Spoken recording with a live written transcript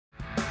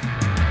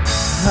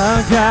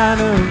I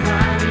got a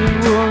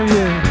mighty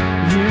warrior,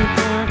 you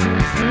come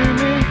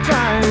consuming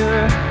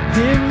fire,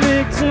 in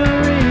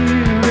victory you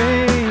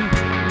reign.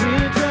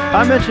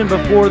 I mentioned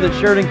before that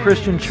Sheridan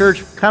Christian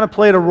Church kind of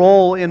played a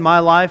role in my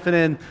life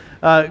and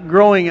in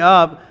growing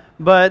up,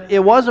 but it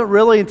wasn't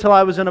really until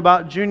I was in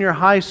about junior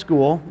high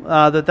school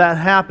that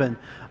happened.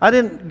 I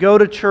didn't go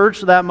to church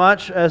that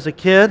much as a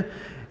kid,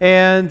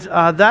 and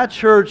that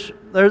church,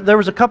 there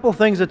was a couple of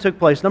things that took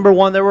place. Number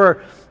one, there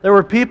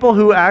were people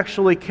who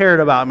actually cared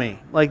about me.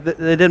 Like, it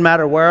didn't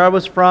matter where I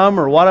was from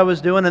or what I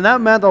was doing, and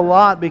that meant a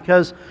lot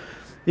because,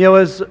 you know,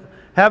 as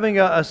having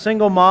a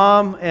single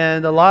mom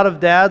and a lot of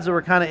dads that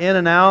were kind of in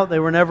and out. They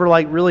were never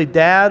like really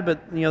dad, but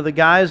you know, the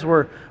guys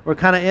were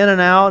kind of in and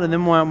out. And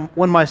then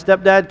when my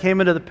stepdad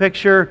came into the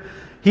picture,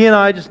 he and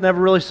I just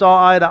never really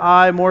saw eye to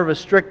eye, more of a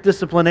strict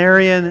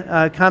disciplinarian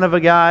kind of a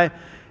guy.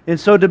 And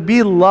so to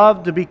be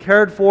loved, to be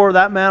cared for,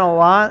 that meant a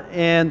lot.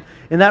 And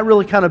that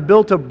really kind of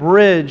built a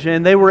bridge.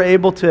 And they were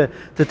able to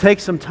take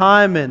some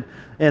time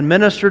and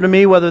minister to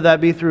me, whether that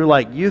be through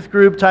like youth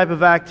group type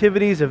of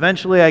activities.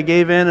 Eventually I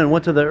gave in and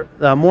went to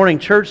the morning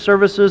church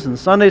services and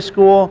Sunday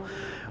school.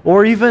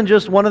 Or even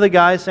just one of the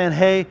guys saying,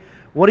 hey,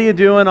 what are you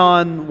doing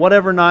on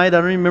whatever night? I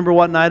don't even remember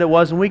what night it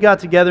was. And we got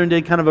together and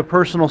did kind of a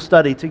personal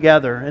study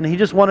together. And he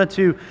just wanted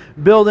to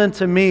build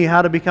into me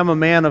how to become a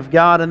man of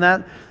God. And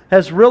that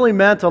has really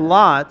meant a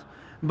lot.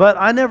 But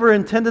I never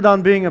intended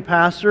on being a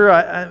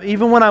pastor.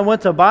 Even when I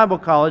went to Bible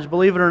college,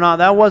 believe it or not,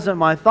 that wasn't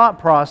my thought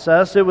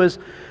process. It was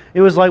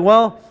like,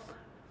 well,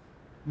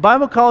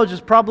 Bible college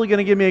is probably going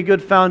to give me a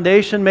good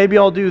foundation. Maybe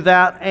I'll do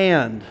that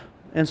and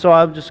so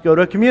I'll just go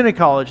to a community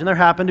college. And there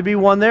happened to be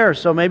one there,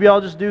 so maybe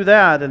I'll just do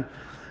that. And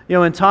you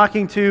know, in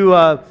talking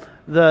to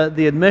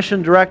the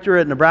admission director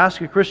at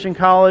Nebraska Christian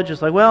College,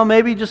 it's like, well,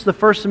 maybe just the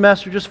first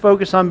semester, just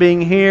focus on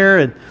being here.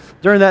 And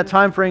during that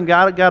time frame,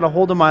 God got a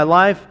hold of my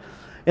life.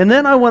 And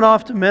then I went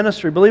off to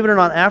ministry. Believe it or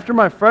not, after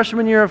my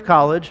freshman year of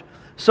college,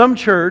 some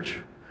church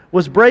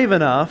was brave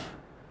enough,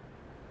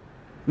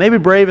 maybe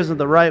brave isn't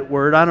the right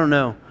word, I don't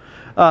know,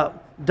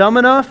 dumb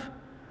enough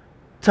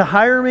to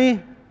hire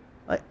me.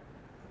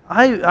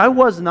 I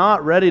was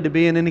not ready to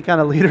be in any kind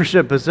of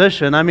leadership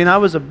position. I mean, I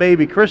was a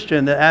baby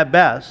Christian at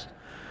best.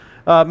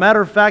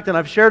 Matter of fact, and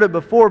I've shared it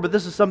before, but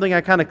this is something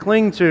I kind of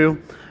cling to.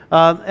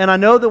 And I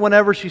know that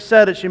whenever she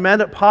said it, she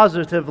meant it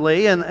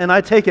positively, and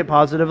I take it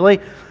positively.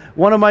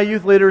 One of my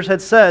youth leaders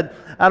had said,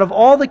 out of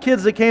all the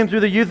kids that came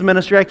through the youth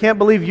ministry, I can't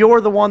believe you're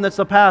the one that's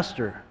a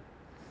pastor.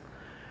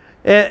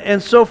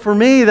 And so for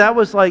me, that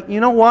was like,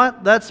 you know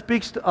what? That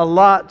speaks a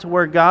lot to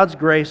where God's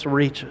grace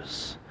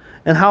reaches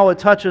and how it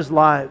touches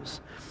lives.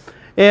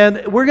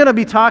 And we're going to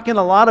be talking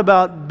a lot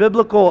about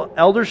biblical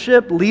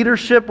eldership,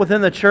 leadership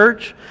within the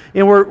church.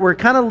 And we're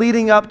kind of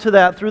leading up to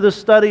that through the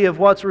study of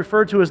what's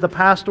referred to as the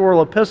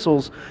pastoral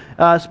epistles,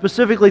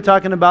 specifically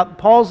talking about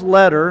Paul's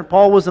letter.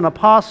 Paul was an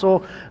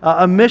apostle,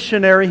 a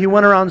missionary. He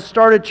went around and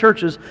started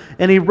churches,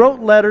 and he wrote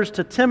letters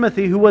to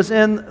Timothy, who was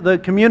in the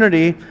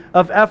community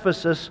of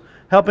Ephesus,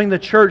 helping the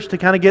church to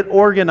kind of get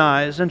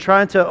organized and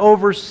trying to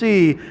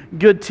oversee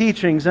good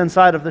teachings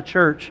inside of the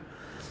church.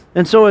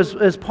 And so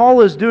as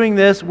Paul is doing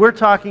this, we're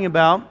talking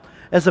about,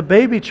 as a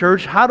baby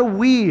church, how do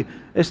we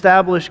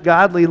establish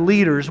godly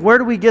leaders? Where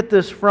do we get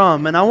this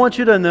from? And I want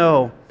you to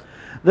know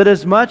that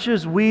as much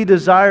as we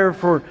desire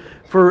for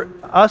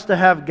us to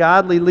have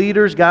godly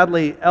leaders,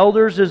 godly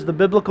elders is the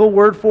biblical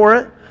word for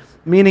it,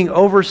 meaning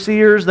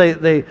overseers,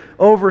 they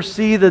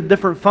oversee the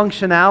different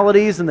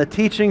functionalities and the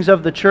teachings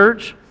of the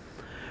church.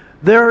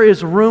 There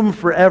is room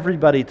for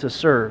everybody to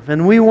serve.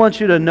 And we want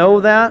you to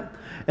know that.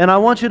 And I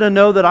want you to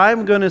know that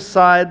I'm going to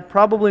side,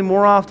 probably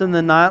more often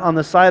than not, on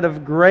the side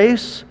of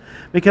grace,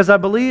 because I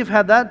believe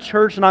had that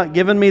church not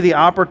given me the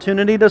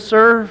opportunity to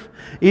serve,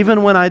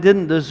 even when I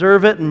didn't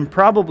deserve it and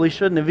probably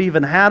shouldn't have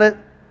even had it,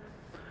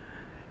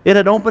 it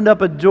had opened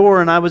up a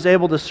door and I was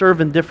able to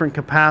serve in different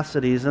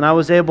capacities and I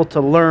was able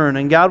to learn,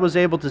 and God was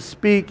able to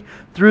speak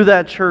through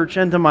that church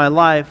into my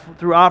life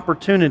through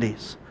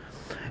opportunities.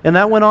 And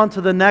that went on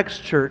to the next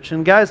church.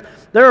 And guys,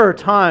 there are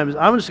times,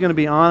 I'm just going to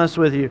be honest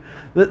with you,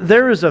 that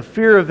there is a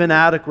fear of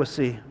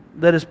inadequacy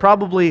that has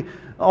probably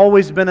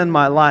always been in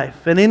my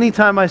life. And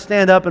anytime I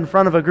stand up in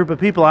front of a group of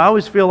people, I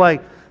always feel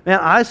like, man,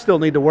 I still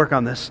need to work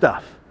on this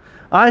stuff.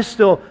 I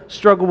still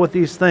struggle with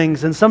these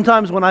things. And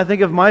sometimes when I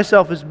think of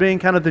myself as being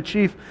kind of the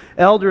chief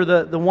elder,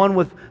 the one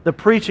with the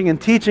preaching and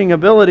teaching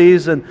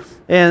abilities and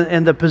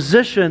the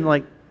position,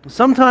 like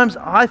sometimes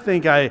I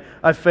think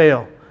I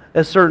fail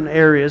at certain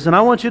areas. And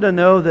I want you to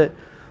know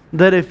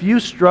that if you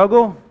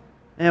struggle,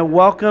 and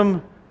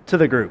welcome to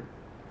the group.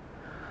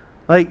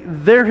 Like,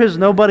 there is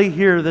nobody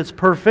here that's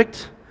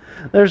perfect.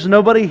 There's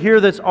nobody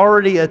here that's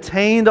already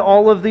attained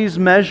all of these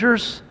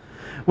measures.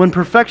 When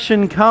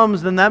perfection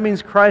comes, then that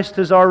means Christ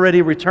has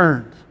already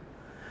returned.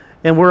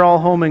 And we're all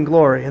home in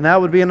glory. And that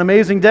would be an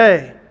amazing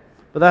day.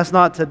 But that's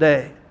not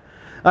today.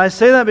 I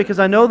say that because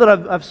I know that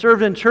I've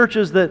served in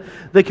churches that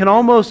can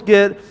almost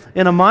get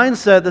in a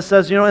mindset that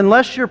says, you know,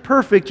 unless you're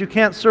perfect, you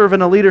can't serve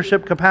in a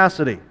leadership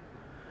capacity.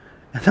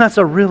 And that's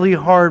a really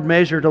hard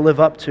measure to live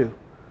up to.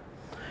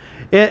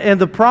 And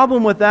the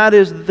problem with that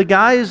is that the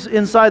guys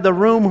inside the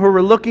room who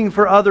were looking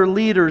for other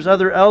leaders,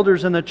 other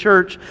elders in the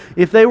church,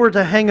 if they were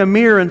to hang a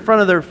mirror in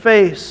front of their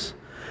face,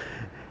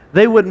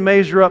 they wouldn't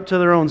measure up to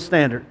their own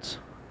standards.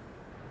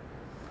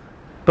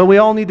 But we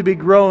all need to be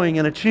growing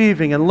and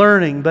achieving and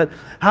learning. But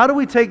how do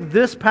we take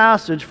this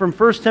passage from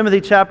 1 Timothy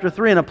chapter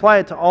 3 and apply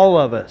it to all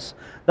of us?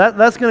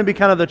 That's going to be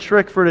kind of the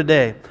trick for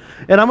today.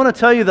 And I'm going to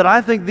tell you that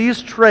I think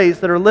these traits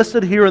that are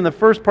listed here in the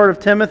first part of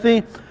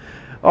Timothy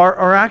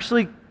are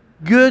actually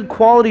good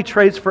quality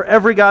traits for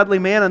every godly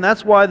man, and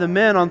that's why the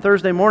men on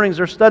Thursday mornings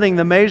are studying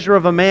the measure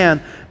of a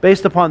man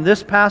based upon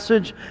this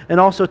passage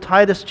and also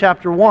Titus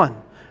chapter 1,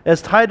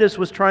 as Titus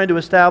was trying to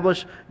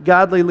establish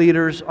godly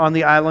leaders on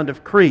the island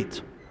of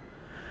Crete.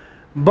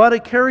 But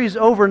it carries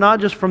over not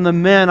just from the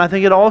men. I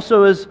think it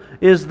also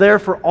is there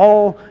for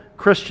all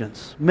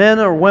Christians, men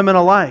or women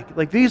alike.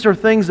 Like, these are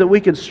things that we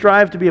can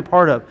strive to be a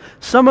part of.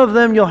 Some of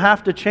them you'll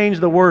have to change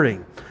the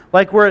wording,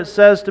 like where it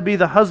says to be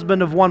the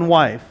husband of one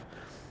wife.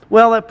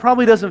 Well, that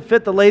probably doesn't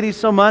fit the ladies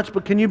so much,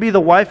 but can you be the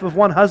wife of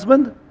one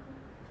husband?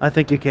 I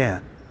think you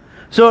can.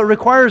 So it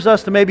requires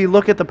us to maybe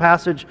look at the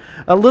passage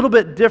a little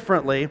bit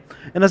differently.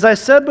 And as I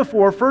said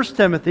before, 1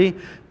 Timothy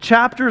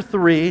chapter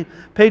 3,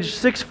 page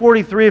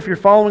 643, if you're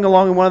following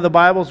along in one of the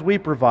Bibles we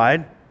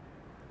provide.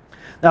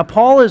 Now,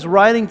 Paul is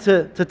writing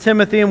to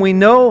Timothy, and we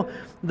know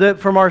that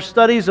from our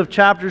studies of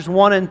chapters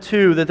 1 and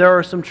 2 that there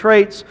are some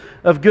traits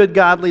of good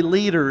godly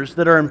leaders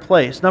that are in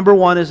place. Number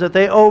one is that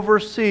they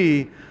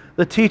oversee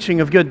the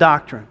teaching of good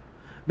doctrine.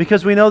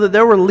 Because we know that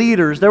there were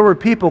leaders, there were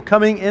people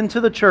coming into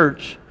the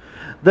church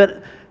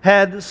that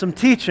had some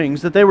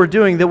teachings that they were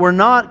doing that were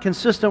not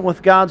consistent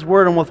with God's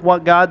Word and with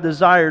what God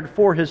desired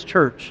for His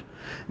church.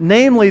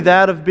 Namely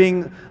that of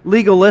being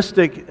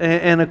legalistic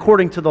and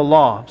according to the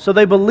law. So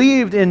they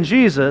believed in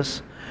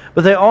Jesus,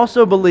 but they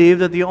also believed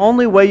that the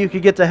only way you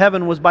could get to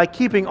heaven was by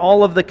keeping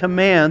all of the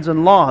commands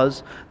and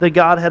laws that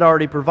God had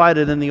already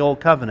provided in the Old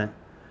Covenant.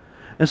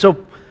 And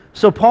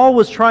so Paul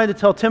was trying to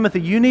tell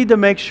Timothy, you need to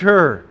make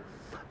sure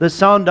that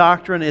sound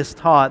doctrine is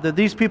taught, that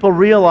these people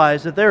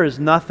realize that there is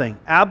nothing,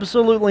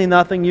 absolutely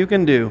nothing you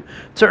can do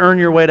to earn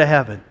your way to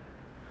heaven.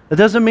 It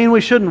doesn't mean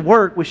we shouldn't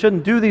work, we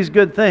shouldn't do these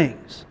good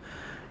things,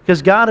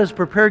 because God has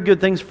prepared good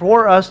things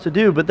for us to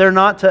do, but they're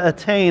not to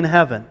attain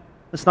heaven.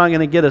 It's not going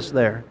to get us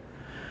there.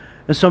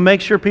 And so make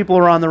sure people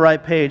are on the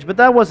right page. But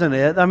that wasn't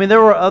it. I mean, there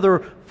were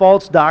other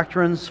false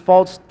doctrines,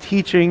 false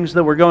teachings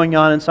that were going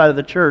on inside of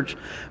the church.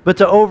 But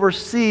to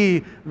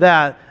oversee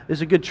that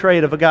is a good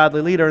trait of a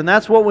godly leader. And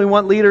that's what we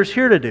want leaders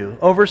here to do.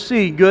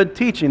 Oversee good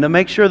teaching, to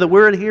make sure that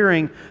we're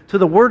adhering to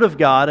the Word of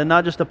God and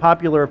not just a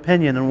popular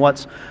opinion and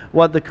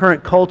what the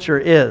current culture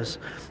is.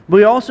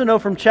 We also know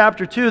from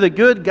chapter 2 that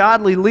good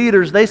godly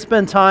leaders, they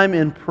spend time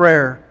in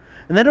prayer.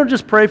 And they don't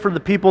just pray for the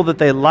people that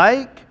they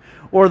like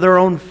or their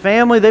own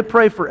family. They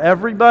pray for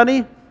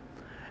everybody,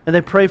 and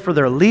they pray for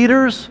their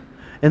leaders.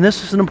 And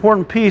this is an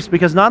important piece,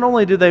 because not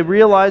only do they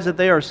realize that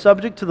they are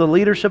subject to the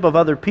leadership of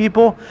other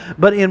people,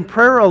 but in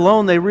prayer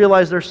alone they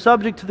realize they're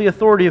subject to the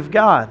authority of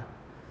God.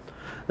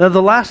 Now,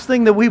 the last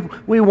thing that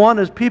we want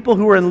is people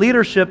who are in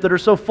leadership that are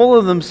so full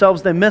of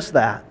themselves they miss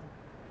that.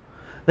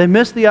 They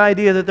miss the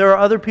idea that there are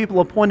other people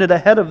appointed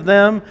ahead of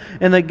them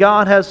and that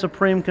God has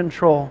supreme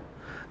control.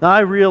 Now, I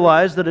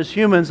realize that as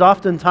humans,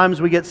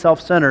 oftentimes we get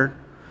self-centered.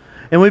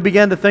 And we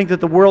begin to think that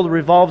the world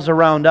revolves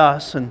around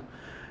us. And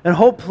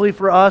hopefully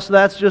for us,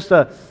 that's just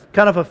a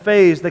kind of a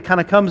phase that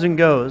kind of comes and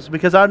goes.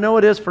 Because I know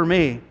it is for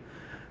me.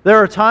 There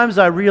are times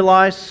I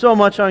realize so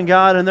much on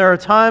God, and there are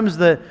times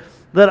that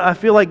I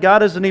feel like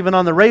God isn't even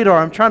on the radar.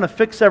 I'm trying to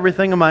fix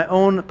everything in my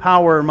own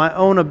power, my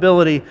own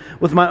ability,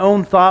 with my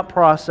own thought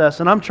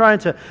process. And I'm trying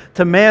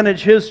to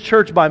manage His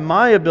church by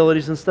my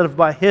abilities instead of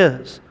by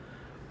His.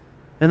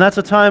 And that's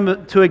a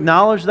time to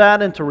acknowledge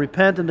that and to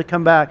repent and to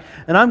come back.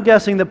 And I'm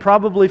guessing that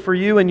probably for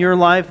you in your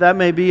life, that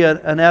may be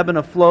an ebb and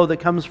a flow that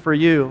comes for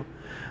you.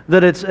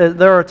 That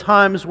there are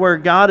times where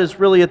God is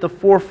really at the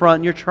forefront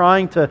and you're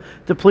trying to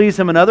please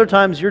Him, and other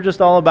times you're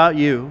just all about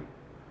you.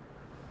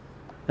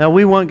 Now,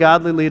 we want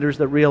godly leaders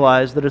that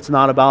realize that it's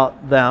not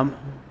about them,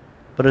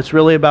 but it's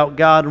really about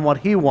God and what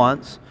He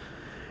wants.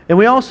 And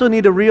we also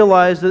need to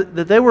realize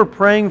that they were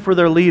praying for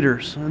their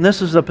leaders. And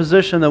this is a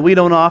position that we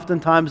don't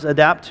oftentimes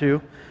adapt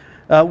to.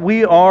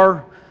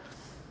 We're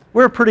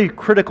a pretty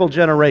critical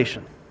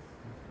generation.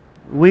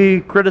 We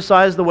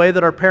criticize the way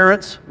that our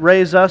parents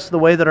raise us, the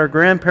way that our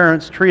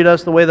grandparents treat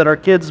us, the way that our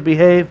kids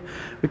behave.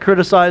 We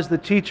criticize the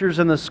teachers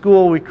in the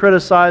school. We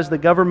criticize the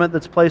government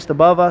that's placed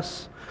above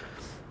us.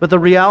 But the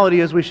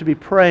reality is we should be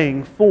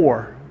praying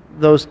for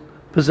those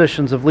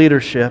positions of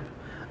leadership.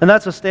 And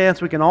that's a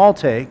stance we can all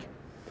take.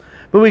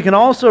 But we can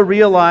also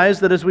realize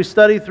that as we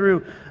study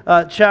through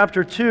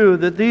chapter 2,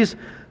 that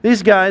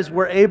these guys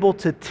were able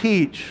to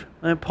teach.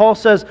 And Paul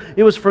says,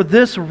 it was for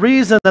this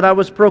reason that I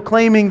was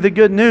proclaiming the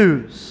good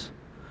news.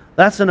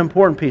 That's an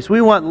important piece.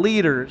 We want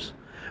leaders,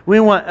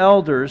 we want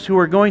elders who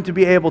are going to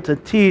be able to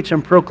teach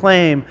and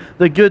proclaim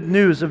the good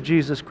news of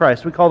Jesus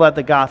Christ. We call that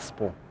the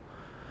gospel.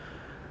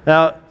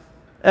 Now,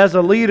 as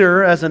a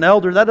leader, as an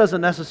elder, that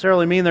doesn't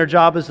necessarily mean their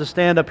job is to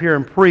stand up here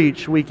and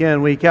preach week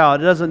in, week out.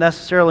 It doesn't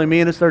necessarily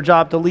mean it's their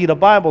job to lead a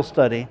Bible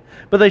study.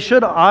 But they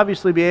should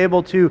obviously be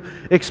able to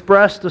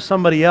express to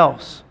somebody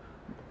else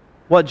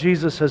what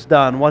Jesus has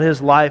done, what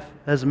His life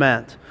has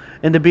meant,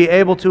 and to be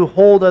able to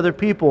hold other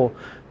people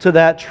to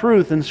that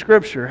truth in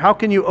Scripture. How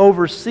can you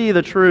oversee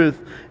the truth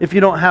if you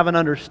don't have an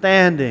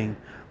understanding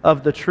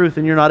of the truth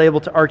and you're not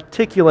able to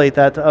articulate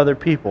that to other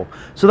people?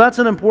 So that's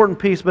an important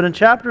piece. But in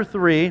chapter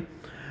 3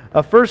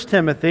 of 1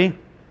 Timothy,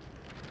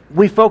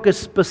 we focus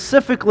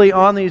specifically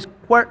on these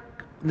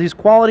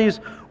qualities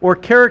or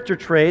character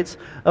traits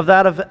of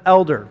that of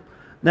elder.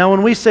 Now,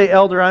 when we say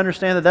elder, I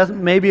understand that that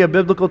may be a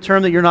biblical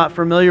term that you're not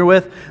familiar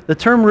with. The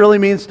term really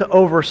means to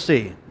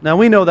oversee. Now,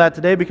 we know that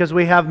today because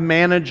we have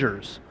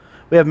managers.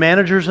 We have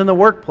managers in the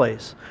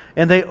workplace,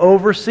 and they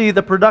oversee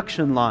the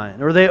production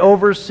line, or they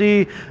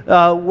oversee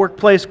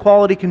workplace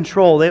quality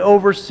control. They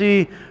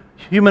oversee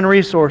human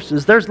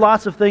resources. There's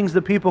lots of things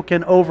that people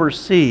can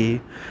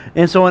oversee,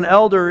 and so an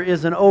elder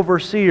is an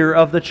overseer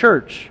of the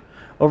church.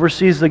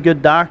 Oversees the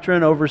good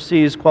doctrine,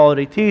 oversees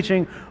quality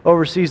teaching,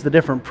 oversees the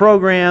different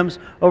programs,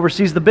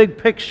 oversees the big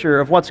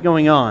picture of what's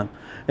going on.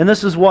 And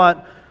this is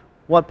what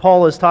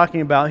Paul is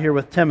talking about here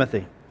with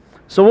Timothy.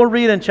 So we'll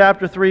read in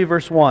chapter 3,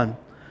 verse 1.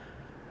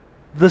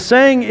 The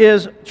saying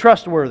is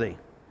trustworthy.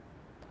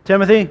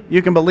 Timothy,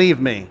 you can believe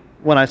me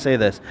when I say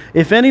this.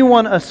 If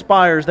anyone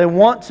aspires, they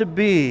want to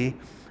be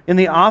in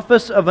the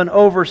office of an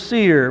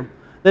overseer,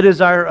 they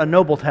desire a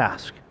noble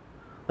task.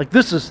 Like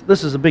this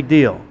is a big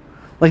deal.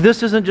 Like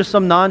this isn't just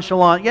some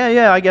nonchalant,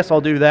 yeah, I guess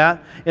I'll do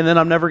that, and then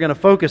I'm never going to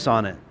focus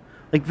on it.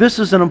 Like this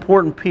is an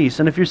important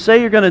piece. And if you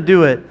say you're going to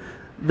do it,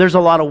 there's a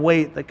lot of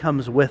weight that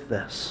comes with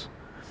this.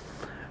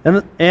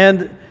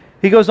 And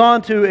he goes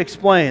on to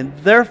explain,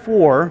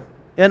 therefore,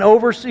 an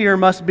overseer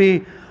must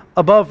be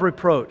above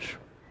reproach.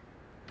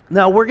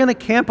 Now, we're going to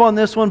camp on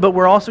this one, but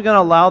we're also going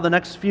to allow the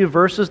next few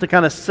verses to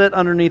kind of sit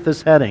underneath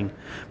this heading.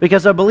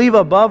 Because I believe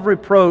above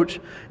reproach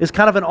is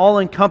kind of an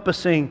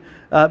all-encompassing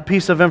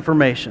piece of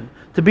information.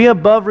 To be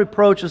above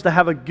reproach is to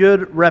have a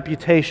good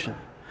reputation.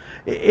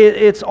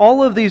 It's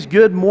all of these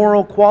good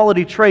moral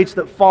quality traits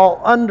that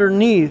fall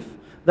underneath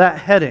that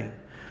heading.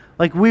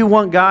 Like we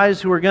want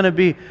guys who are going to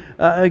be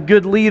a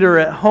good leader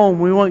at home.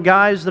 We want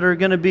guys that are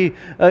going to be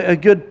a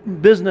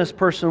good business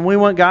person. We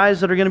want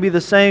guys that are going to be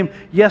the same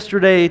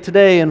yesterday,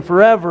 today, and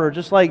forever.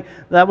 Just like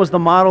that was the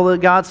model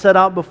that God set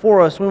out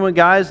before us. We want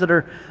guys that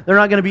they're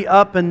not going to be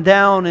up and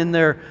down in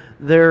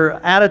their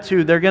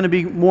attitude. They're going to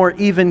be more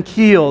even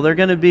keel. They're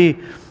going to be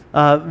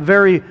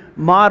very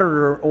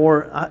moderate,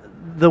 or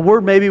the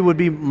word maybe would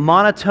be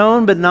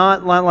monotone, but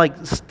not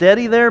like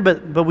steady there.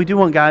 But we do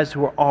want guys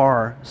who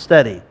are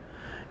steady.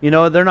 You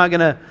know, they're not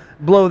going to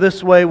blow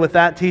this way with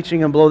that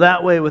teaching and blow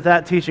that way with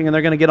that teaching, and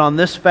they're going to get on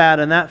this fad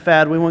and that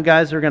fad. We want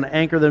guys that are going to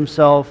anchor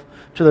themselves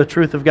to the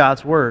truth of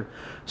God's Word.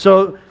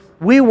 So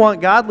we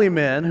want godly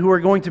men who are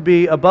going to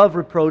be above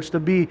reproach, to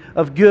be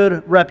of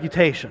good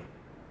reputation.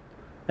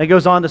 It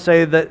goes on to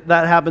say that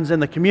that happens in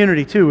the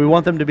community too. We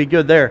want them to be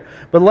good there.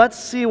 But let's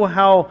see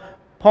how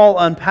Paul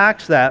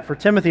unpacks that for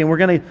Timothy, and we're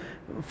going to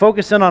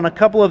focus in on a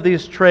couple of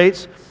these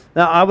traits.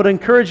 Now, I would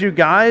encourage you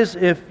guys,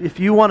 if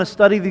you want to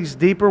study these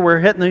deeper, we're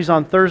hitting these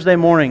on Thursday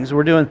mornings.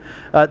 We're doing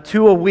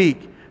 2 a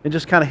week and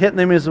just kind of hitting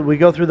them as we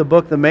go through the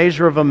book, The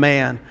Measure of a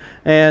Man.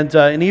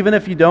 And even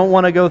if you don't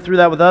want to go through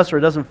that with us or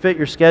it doesn't fit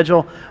your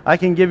schedule, I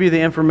can give you the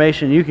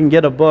information. You can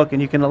get a book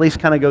and you can at least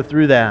kind of go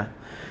through that.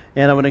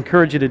 And I would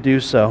encourage you to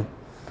do so.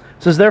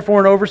 It says,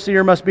 therefore, an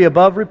overseer must be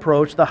above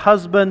reproach, the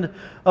husband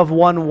of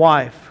one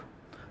wife.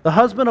 The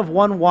husband of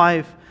one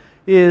wife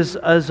is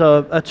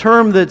a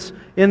term that's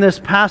in this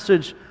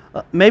passage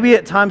maybe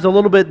at times a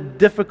little bit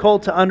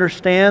difficult to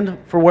understand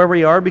for where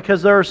we are,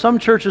 because there are some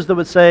churches that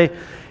would say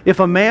if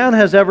a man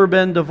has ever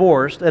been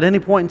divorced at any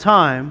point in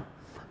time,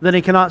 then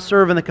he cannot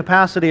serve in the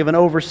capacity of an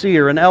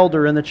overseer, an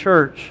elder in the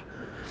church.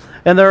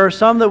 And there are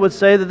some that would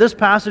say that this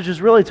passage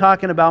is really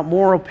talking about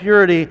moral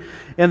purity,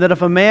 and that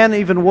if a man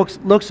even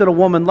looks at a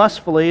woman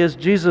lustfully, as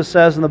Jesus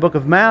says in the book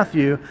of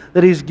Matthew,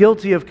 that he's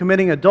guilty of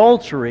committing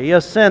adultery,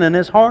 a sin in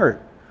his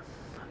heart.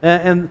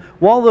 And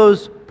while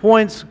those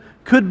points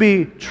could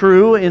be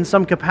true in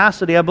some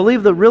capacity, I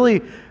believe that really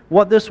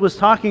what this was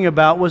talking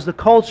about was the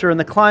culture and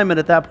the climate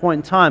at that point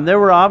in time. There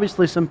were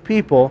obviously some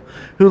people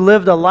who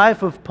lived a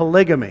life of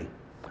polygamy.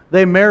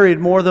 They married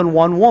more than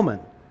one woman.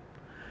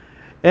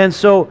 And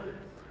so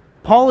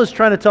Paul is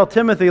trying to tell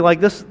Timothy, like,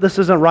 this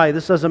isn't right.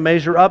 This doesn't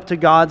measure up to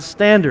God's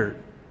standard.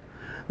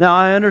 Now,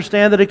 I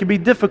understand that it can be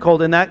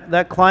difficult in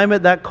that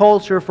climate, that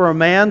culture, for a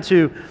man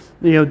to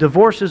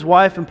divorce his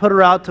wife and put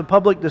her out to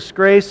public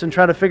disgrace and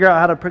try to figure out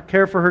how to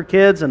care for her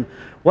kids and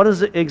what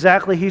is it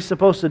exactly he's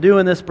supposed to do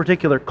in this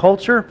particular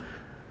culture.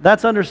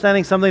 That's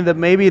understanding something that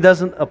maybe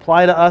doesn't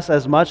apply to us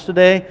as much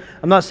today.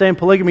 I'm not saying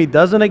polygamy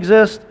doesn't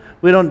exist.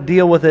 We don't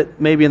deal with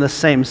it maybe in the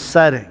same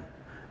setting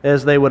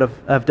as they would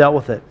have dealt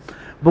with it.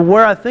 But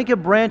where I think it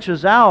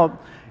branches out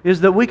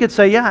is that we could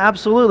say, yeah,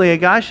 absolutely, a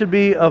guy should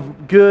be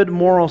of good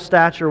moral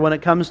stature when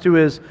it comes to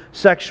his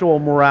sexual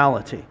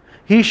morality.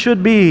 He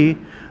should be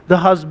the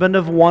husband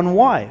of one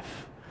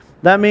wife.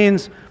 That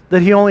means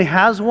that he only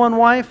has one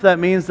wife. That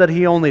means that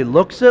he only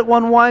looks at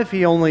one wife.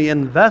 He only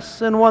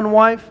invests in one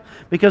wife,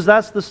 because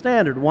that's the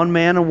standard. One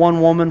man and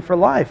one woman for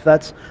life.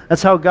 That's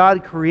how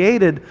God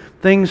created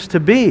things to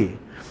be.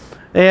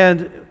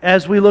 And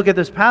as we look at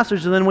this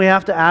passage, then we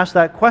have to ask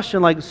that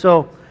question, like,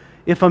 so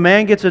if a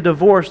man gets a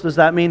divorce, does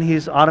that mean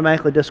he's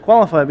automatically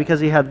disqualified because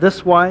he had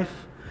this wife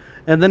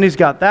and then he's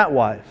got that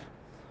wife?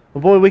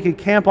 Well, boy, we could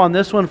camp on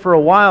this one for a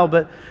while,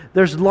 but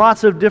there's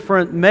lots of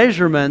different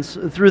measurements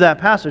through that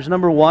passage.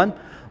 Number one,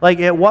 like,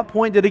 at what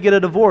point did he get a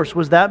divorce?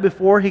 Was that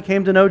before he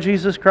came to know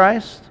Jesus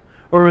Christ,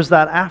 or was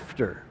that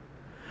after?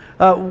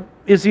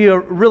 Is he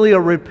really a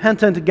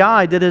repentant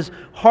guy? Did his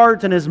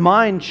heart and his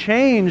mind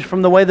change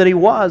from the way that he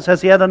was?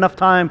 Has he had enough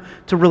time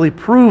to really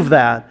prove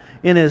that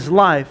in his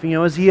life? You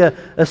know, is he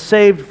a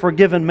saved,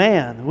 forgiven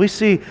man? We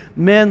see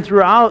men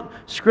throughout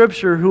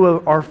Scripture who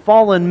are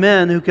fallen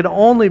men who could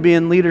only be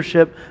in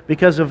leadership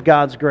because of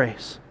God's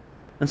grace.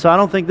 And so I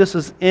don't think this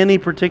is any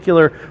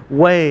particular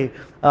way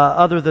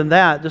other than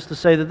that, just to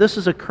say that this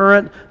is a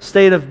current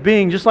state of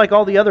being, just like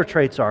all the other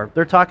traits are.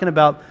 They're talking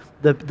about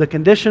the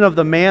condition of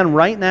the man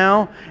right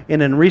now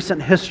and in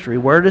recent history.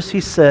 Where does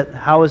he sit?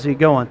 How is he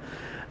going?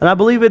 And I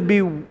believe it'd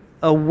be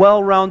a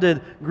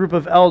well-rounded group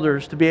of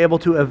elders to be able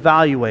to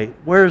evaluate,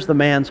 where is the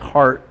man's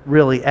heart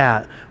really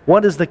at?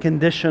 What is the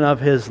condition of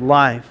his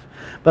life?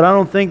 But I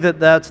don't think that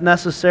that's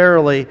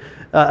necessarily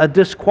a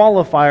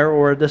disqualifier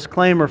or a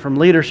disclaimer from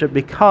leadership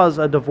because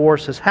a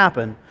divorce has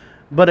happened.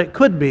 But it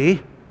could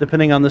be,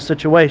 depending on the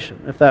situation,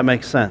 if that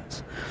makes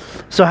sense.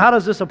 So how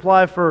does this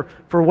apply for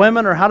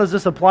women, or how does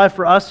this apply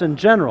for us in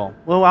general?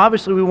 Well,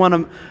 obviously we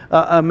want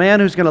a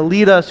man who's going to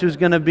lead us, who's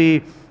going to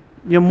be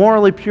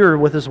morally pure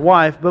with his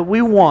wife, but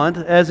we want,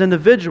 as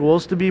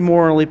individuals, to be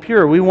morally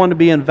pure. We want to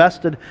be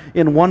invested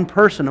in one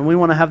person, and we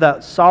want to have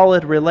that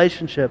solid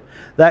relationship,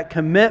 that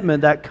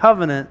commitment, that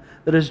covenant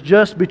that is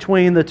just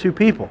between the two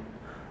people.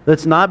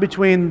 That's not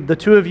between the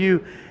two of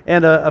you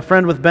and a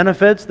friend with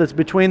benefits. That's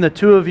between the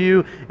two of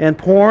you and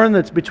porn.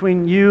 That's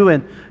between you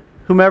and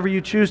whomever you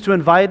choose to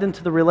invite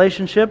into the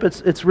relationship.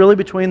 It's really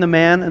between the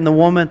man and the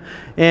woman,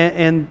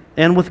 and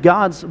with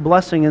God's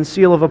blessing and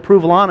seal of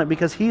approval on it,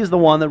 because He's the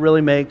one that really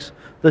makes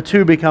the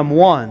two become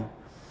one.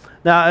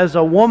 Now, as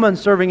a woman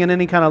serving in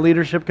any kind of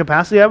leadership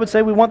capacity, I would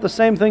say we want the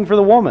same thing for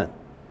the woman.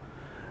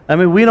 I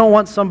mean, we don't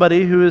want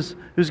somebody who's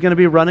going to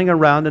be running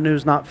around and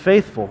who's not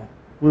faithful.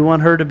 We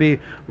want her to be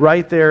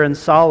right there and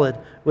solid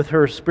with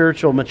her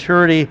spiritual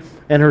maturity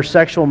and her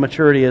sexual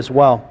maturity as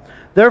well.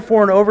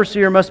 Therefore, an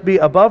overseer must be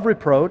above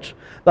reproach,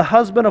 the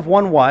husband of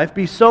one wife,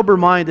 be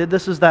sober-minded.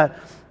 This is that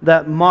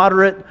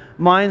moderate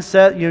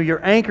mindset.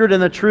 You're anchored in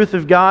the truth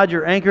of God.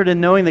 You're anchored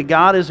in knowing that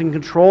God is in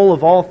control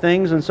of all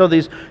things. And so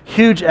these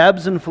huge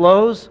ebbs and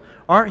flows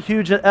aren't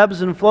huge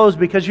ebbs and flows,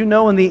 because you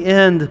know in the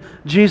end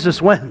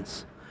Jesus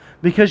wins.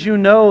 Because you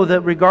know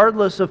that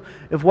regardless of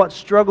what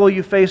struggle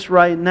you face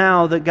right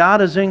now, that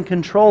God is in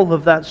control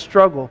of that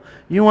struggle.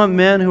 You want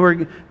men who are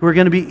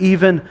going to be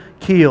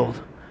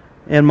even-keeled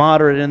and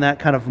moderate in that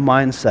kind of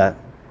mindset.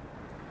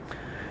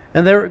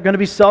 And they're going to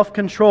be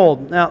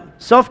self-controlled. Now,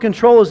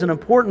 self-control is an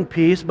important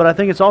piece, but I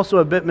think it's also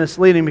a bit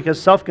misleading, because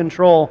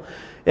self-control,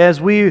 as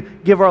we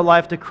give our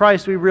life to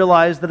Christ, we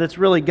realize that it's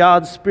really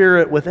God's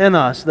Spirit within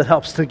us that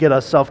helps to get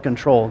us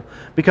self-controlled.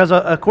 Because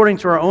according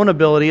to our own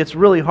ability, it's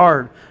really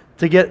hard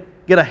to get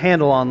a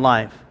handle on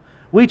life.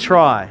 We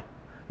try.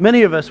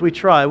 Many of us, we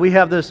try. We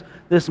have this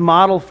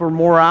model for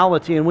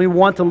morality, and we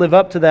want to live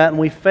up to that, and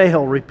we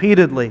fail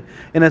repeatedly.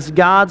 And it's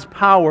God's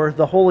power,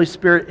 the Holy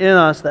Spirit in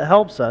us, that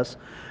helps us.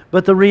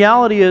 But the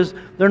reality is,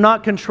 they're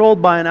not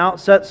controlled by an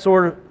outside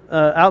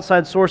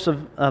source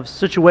of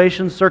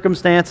situations,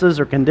 circumstances,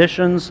 or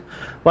conditions.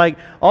 Like,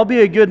 I'll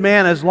be a good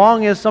man as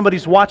long as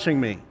somebody's watching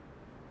me.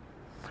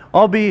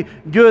 I'll be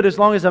good as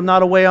long as I'm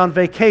not away on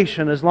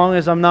vacation, as long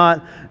as I'm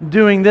not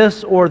doing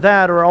this or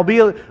that, or I'll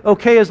be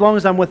okay as long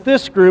as I'm with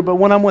this group, but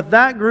when I'm with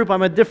that group,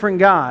 I'm a different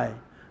guy.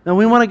 Now,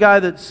 we want a guy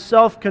that's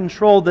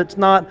self-controlled, that's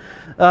not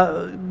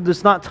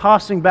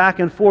tossing back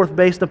and forth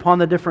based upon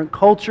the different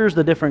cultures,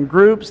 the different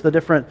groups, the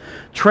different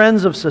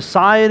trends of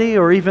society,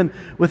 or even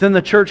within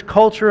the church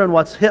culture and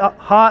what's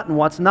hot and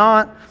what's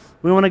not.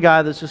 We want a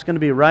guy that's just going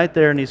to be right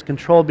there, and he's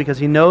controlled because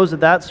he knows that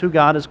that's who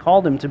God has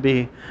called him to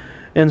be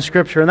in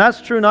Scripture. And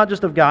that's true not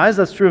just of guys,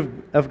 that's true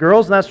of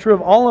girls, and that's true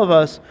of all of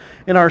us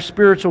in our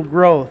spiritual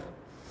growth.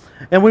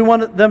 And we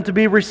want them to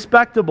be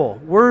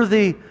respectable,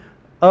 worthy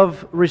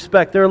of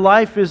respect. Their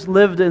life is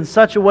lived in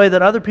such a way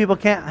that other people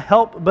can't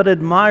help but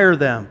admire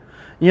them.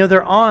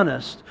 They're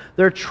honest,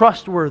 they're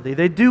trustworthy,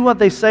 they do what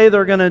they say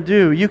they're going to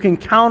do. You can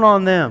count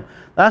on them.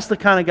 That's the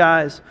kind of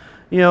guys,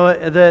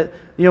 that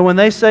when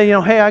they say,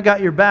 hey, I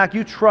got your back,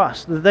 you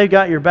trust that they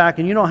got your back,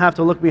 and you don't have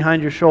to look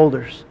behind your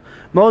shoulders.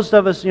 Most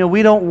of us,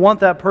 we don't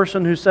want that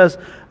person who says,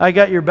 I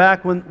got your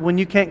back, when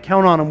you can't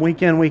count on them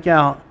week in, week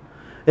out.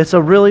 It's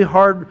a really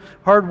hard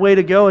way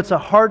to go. It's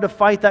hard to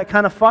fight that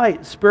kind of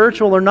fight,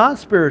 spiritual or not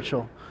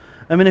spiritual.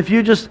 I mean, if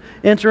you just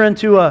enter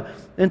into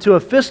a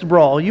fist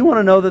brawl, you want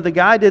to know that the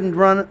guy didn't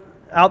run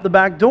out the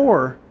back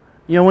door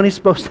You know, when He's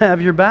supposed to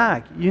have your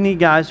back. You need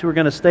guys who are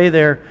going to stay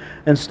there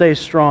and stay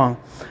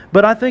strong.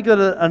 But I think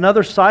that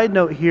another side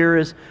note here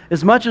is,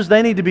 as much as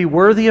they need to be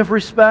worthy of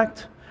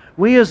respect,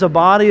 we as a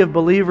body of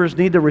believers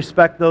need to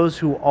respect those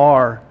who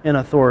are in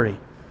authority.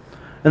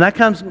 And that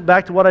comes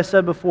back to what I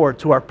said before,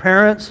 to our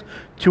parents,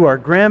 to our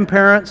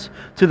grandparents,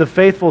 to the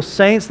faithful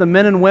saints, the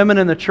men and women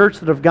in the church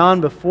that have gone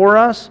before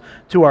us,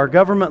 to our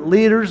government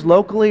leaders,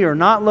 locally or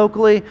not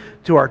locally,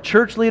 to our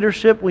church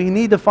leadership. We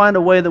need to find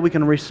a way that we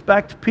can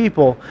respect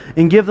people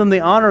and give them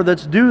the honor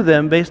that's due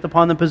them based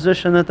upon the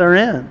position that they're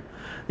in.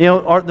 You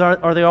know,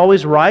 are they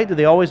always right? Do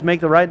they always make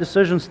the right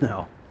decisions?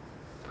 No.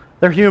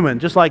 They're human,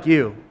 just like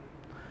you.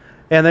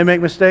 And they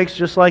make mistakes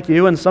just like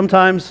you, and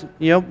sometimes,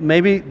 you know,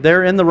 maybe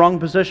they're in the wrong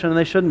position and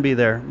they shouldn't be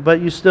there.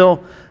 But you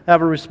still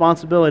have a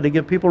responsibility to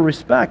give people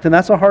respect, and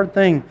that's a hard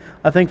thing,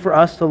 I think, for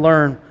us to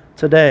learn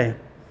today.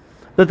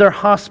 That they're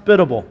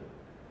hospitable.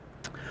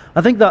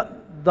 I think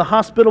that the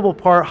hospitable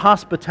part,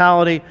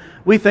 hospitality,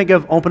 we think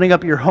of opening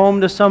up your home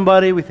to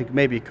somebody, we think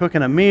maybe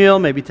cooking a meal,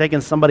 maybe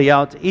taking somebody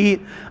out to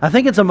eat. I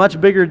think it's a much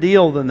bigger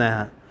deal than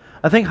that.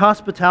 I think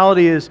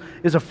hospitality is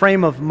a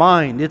frame of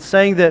mind. It's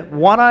saying that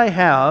what I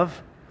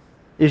have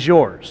is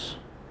yours.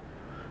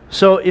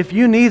 So if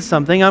you need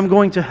something, I'm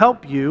going to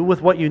help you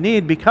with what you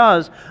need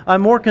because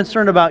I'm more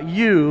concerned about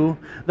you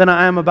than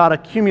I am about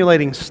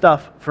accumulating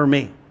stuff for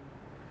me.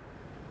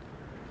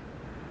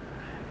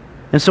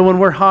 And so when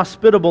we're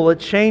hospitable, it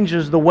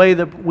changes the way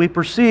that we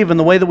perceive and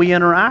the way that we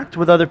interact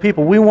with other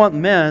people. We want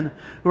men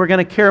who are going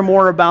to care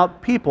more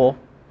about people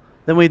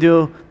than they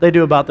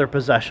do about their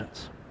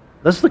possessions.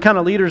 This is the kind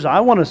of leaders I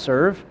want to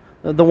serve,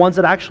 the ones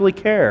that actually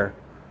care.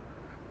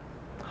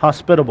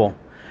 Hospitable.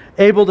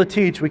 Able to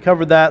teach, we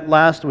covered that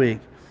last week.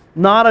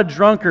 Not a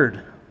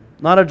drunkard.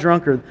 Not a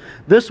drunkard.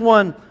 This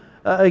one,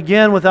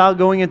 again, without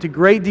going into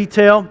great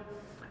detail,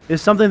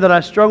 is something that I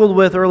struggled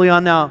with early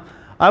on. Now,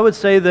 I would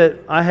say that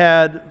I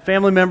had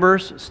family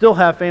members, still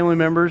have family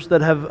members,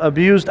 that have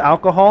abused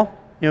alcohol,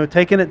 you know,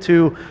 taken it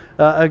to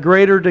a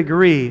greater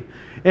degree.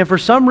 And for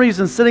some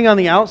reason, sitting on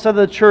the outside of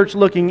the church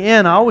looking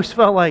in, I always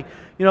felt like,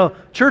 you know,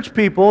 church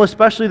people,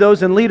 especially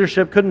those in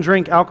leadership, couldn't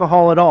drink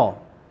alcohol at all.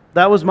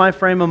 That was my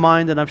frame of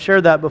mind, and I've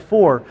shared that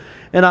before.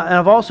 And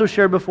I've also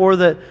shared before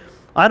that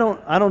I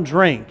don't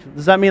drink.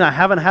 Does that mean I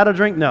haven't had a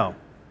drink? No.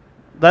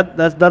 That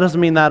doesn't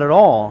mean that at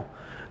all.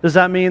 Does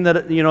that mean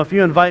that, you know, if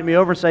you invite me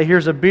over and say,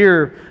 here's a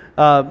beer,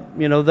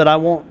 you know, that I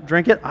won't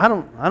drink it? I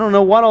don't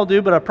know what I'll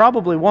do, but I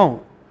probably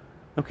won't.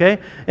 Okay?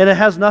 And it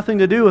has nothing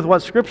to do with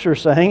what Scripture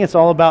is saying. It's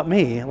all about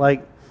me.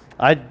 Like,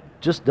 I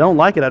just don't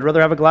like it. I'd rather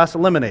have a glass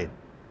of lemonade.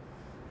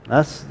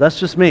 That's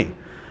just me.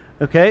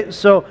 Okay?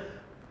 So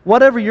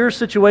whatever your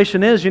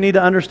situation is, you need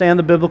to understand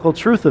the biblical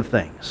truth of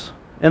things.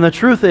 And the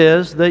truth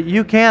is that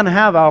you can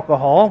have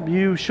alcohol.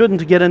 You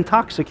shouldn't get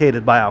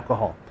intoxicated by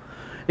alcohol.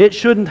 It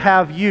shouldn't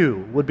have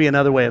you, would be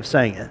another way of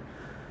saying it.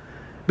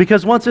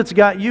 Because once it's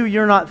got you,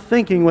 you're not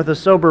thinking with a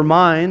sober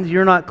mind.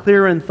 You're not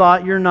clear in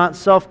thought. You're not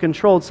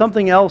self-controlled.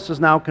 Something else is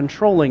now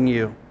controlling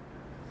you.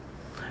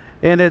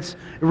 And it's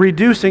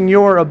reducing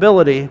your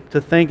ability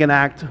to think and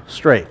act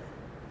straight.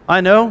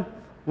 I know,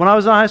 when I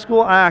was in high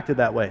school, I acted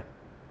that way.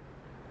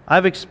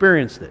 I've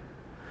experienced it.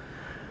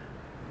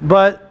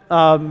 But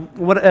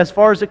as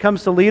far as it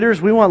comes to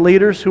leaders, we want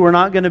leaders who are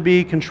not going to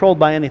be controlled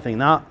by anything.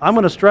 Now, I'm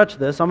going to stretch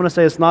this. I'm going to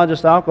say it's not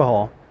just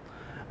alcohol.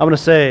 I'm going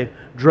to say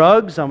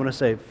drugs. I'm going to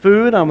say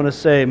food. I'm going to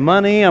say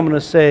money. I'm going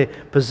to say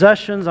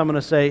possessions. I'm going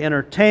to say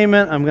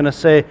entertainment. I'm going to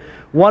say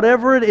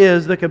whatever it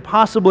is that could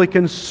possibly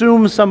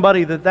consume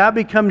somebody, that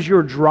becomes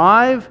your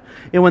drive.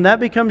 And when that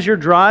becomes your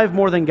drive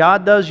more than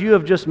God does, you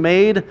have just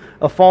made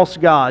a false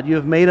god. You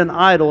have made an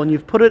idol, and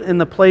you've put it in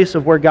the place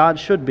of where God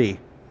should be.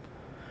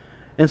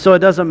 And so it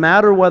doesn't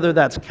matter whether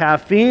that's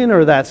caffeine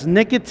or that's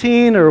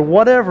nicotine or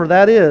whatever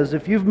that is.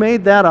 If you've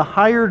made that a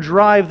higher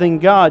drive than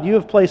God, you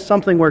have placed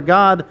something where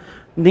God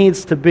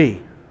needs to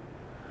be.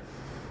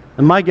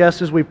 And my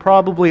guess is we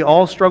probably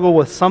all struggle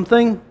with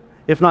something,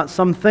 if not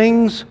some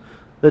things,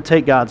 that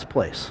take God's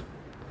place.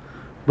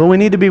 But we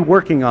need to be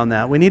working on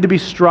that. We need to be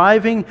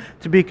striving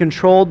to be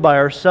controlled by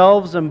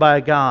ourselves and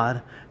by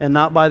God, and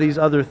not by these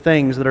other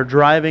things that are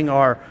driving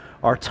our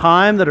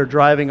time, that are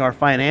driving our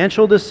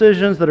financial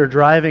decisions, that are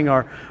driving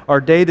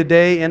our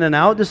day-to-day in and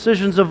out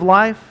decisions of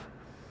life.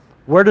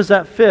 Where does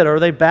that fit? Are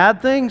they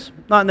bad things?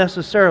 Not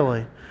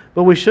necessarily.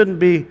 But we shouldn't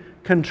be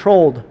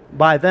controlled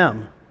by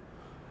them,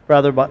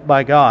 rather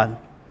by God.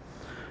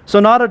 So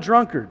not a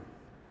drunkard.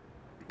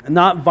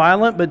 Not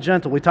violent, but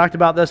gentle. We talked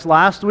about this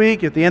last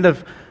week. At the end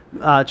of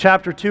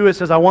chapter 2, it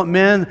says, I want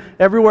men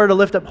everywhere to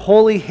lift up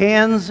holy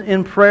hands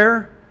in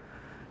prayer.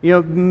 You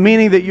know,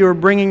 meaning that you're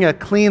bringing a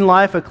clean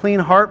life, a clean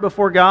heart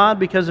before God,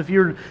 because if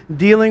you're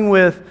dealing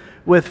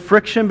with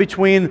friction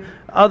between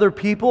other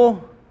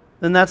people,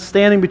 then that's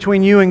standing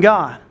between you and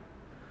God.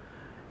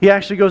 He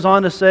actually goes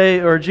on to say,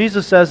 or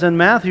Jesus says in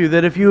Matthew,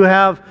 that if you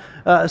have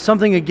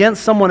something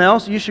against someone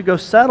else, you should go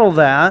settle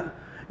that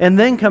and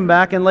then come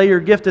back and lay your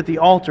gift at the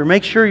altar.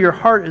 Make sure your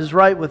heart is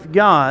right with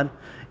God,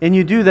 And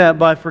you do that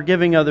by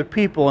forgiving other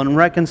people and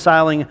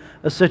reconciling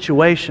a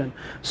situation.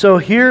 So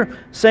here,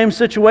 same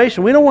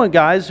situation. We don't want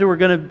guys who are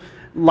going to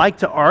like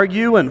to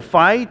argue and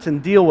fight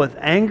and deal with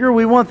anger.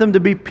 We want them to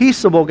be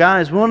peaceable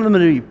guys. We want them to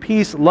be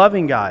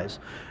peace-loving guys.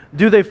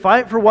 Do they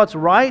fight for what's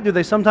right? Do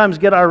they sometimes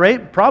get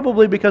irate?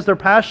 Probably because they're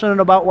passionate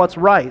about what's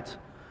right.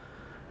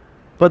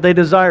 But they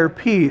desire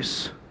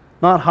peace,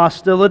 not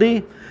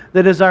hostility.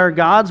 They desire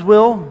God's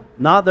will,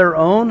 not their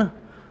own.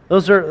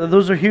 Those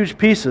are huge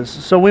pieces.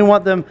 So we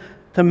want them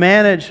to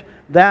manage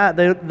that.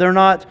 They're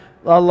not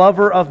a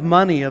lover of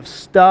money, of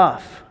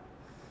stuff.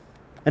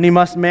 And he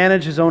must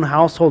manage his own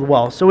household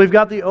well. So we've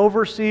got the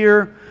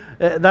overseer.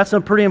 That's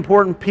a pretty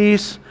important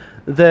piece,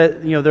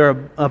 that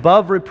they're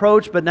above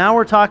reproach. But now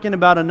we're talking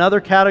about another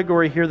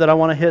category here that I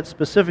want to hit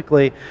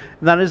specifically,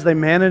 and that is they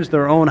manage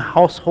their own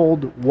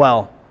household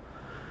well.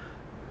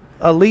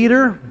 A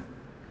leader,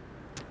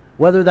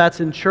 whether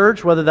that's in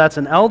church, whether that's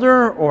an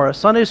elder or a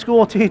Sunday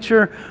school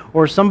teacher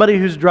or somebody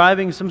who's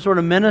driving some sort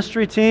of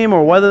ministry team,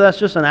 or whether that's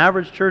just an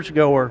average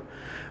churchgoer,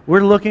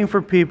 we're looking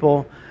for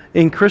people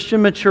in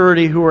Christian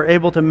maturity who are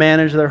able to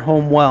manage their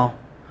home well.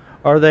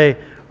 Are they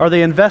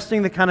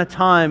investing the kind of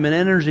time and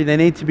energy they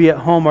need to be at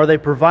home? Are they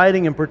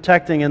providing and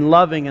protecting and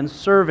loving and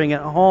serving at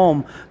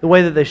home the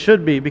way that they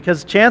should be?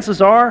 Because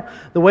chances are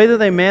the way that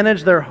they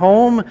manage their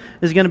home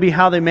is going to be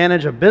how they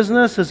manage a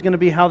business, is going to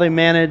be how they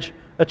manage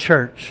a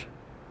church.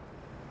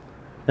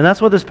 And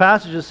that's what this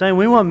passage is saying.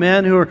 We want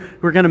men who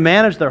are going to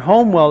manage their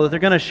home well, that they're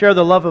going to share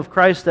the love of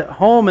Christ at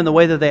home in the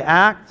way that they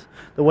act,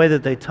 the way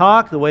that they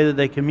talk, the way that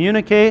they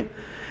communicate.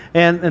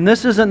 And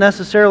this isn't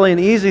necessarily an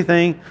easy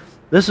thing.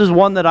 This is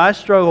one that I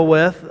struggle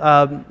with,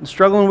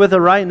 struggling with it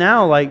right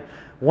now. Like,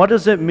 what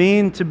does it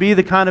mean to be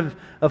the kind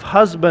of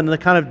husband, the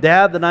kind of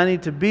dad that I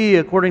need to be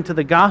according to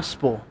the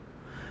gospel?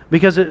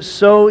 Because it's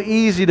so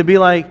easy to be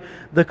like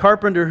the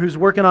carpenter who's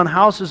working on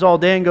houses all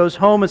day and goes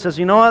home and says,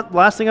 you know what,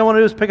 last thing I want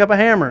to do is pick up a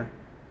hammer.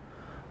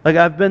 Like,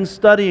 I've been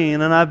studying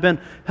and I've been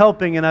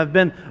helping and I've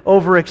been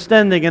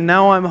overextending, and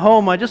now I'm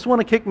home. I just want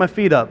to kick my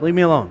feet up. Leave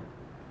me alone.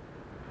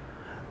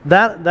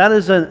 That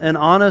is an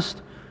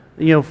honest,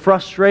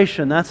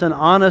 frustration. That's an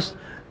honest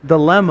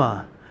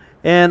dilemma.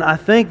 And I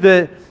think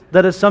that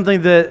is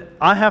something that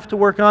I have to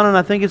work on, and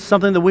I think it's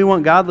something that we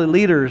want godly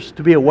leaders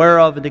to be aware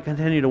of and to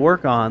continue to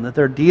work on, that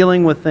they're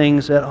dealing with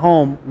things at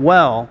home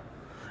well.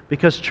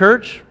 Because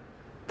church,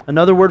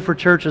 another word for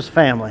church is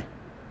family.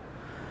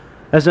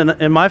 As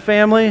in my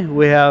family,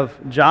 we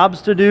have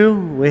jobs to do,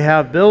 we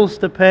have bills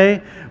to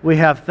pay, we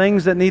have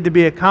things that need to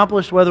be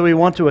accomplished whether we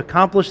want to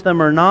accomplish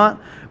them or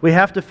not. We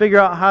have to figure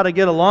out how to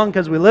get along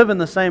because we live in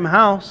the same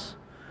house.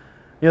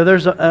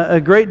 There's a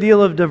great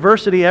deal of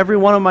diversity. Every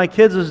one of my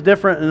kids is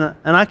different,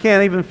 and I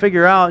can't even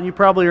figure out, and you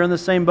probably are in the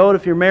same boat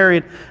if you're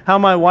married, how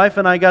my wife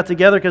and I got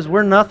together, because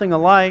we're nothing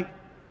alike.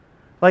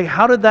 Like,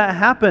 how did that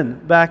happen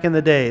back in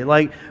the day?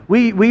 Like,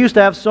 we used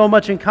to have so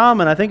much in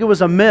common. I think it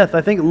was a myth. I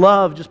think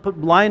love just put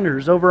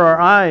blinders over our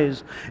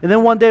eyes. And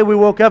then one day we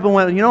woke up and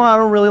went, I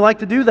don't really like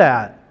to do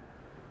that.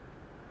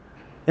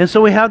 And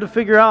so we have to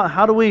figure out,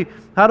 how do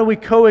we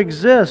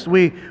coexist?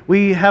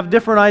 We have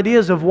different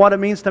ideas of what it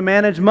means to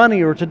manage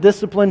money, or to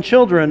discipline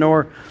children,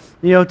 or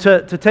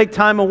to take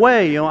time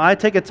away. I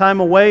take a time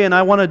away and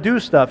I want to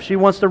do stuff. She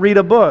wants to read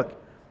a book.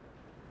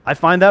 I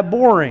find that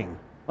boring.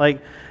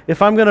 Like,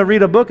 if I'm going to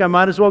read a book, I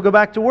might as well go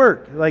back to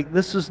work. Like,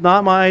 this is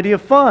not my idea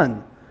of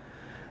fun.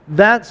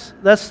 That's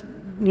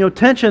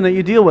tension that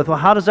you deal with. Well,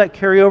 how does that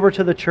carry over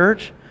to the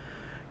church?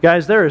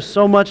 Guys, there is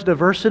so much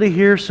diversity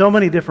here, so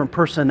many different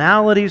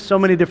personalities, so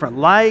many different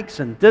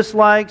likes and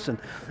dislikes,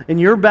 and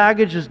your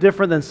baggage is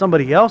different than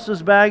somebody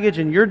else's baggage,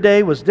 and your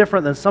day was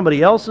different than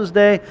somebody else's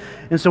day.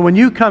 And so when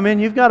you come in,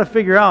 you've got to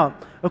figure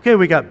out, okay,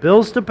 we got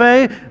bills to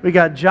pay, we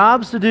got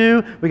jobs to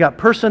do, we got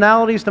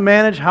personalities to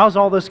manage. How's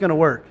all this going to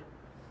work?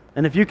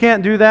 And if you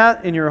can't do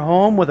that in your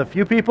home with a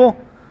few people,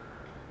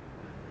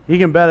 you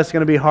can bet it's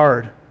going to be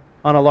hard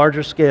on a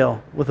larger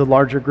scale with a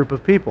larger group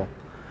of people.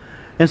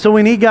 And so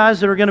we need guys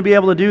that are going to be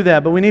able to do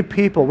that, but we need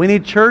people. We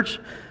need church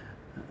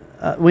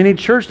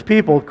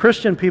people,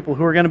 Christian people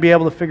who are going to be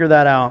able to figure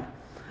that out.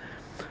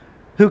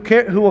 Who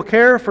will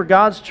care for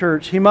God's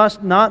church. He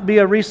must not be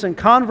a recent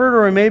convert,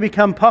 or he may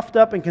become puffed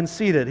up and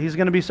conceited. He's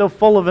going to be so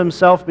full of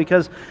himself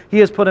because he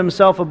has put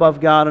himself above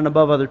God and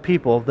above other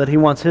people that he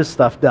wants his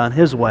stuff done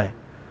his way.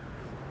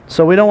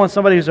 So we don't want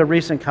somebody who's a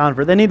recent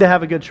convert. They need to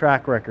have a good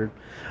track record.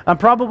 I'm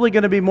probably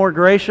going to be more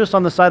gracious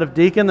on the side of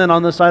deacon than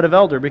on the side of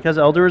elder, because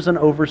elder is an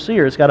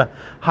overseer. It's got a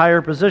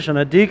higher position.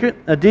 A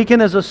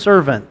deacon is a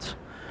servant.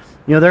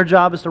 Their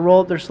job is to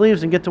roll up their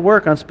sleeves and get to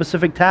work on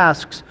specific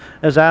tasks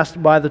as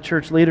asked by the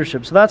church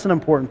leadership. So that's an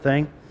important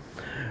thing.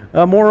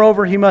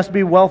 Moreover, he must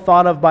be well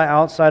thought of by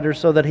outsiders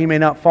so that he may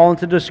not fall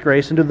into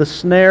disgrace, into the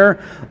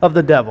snare of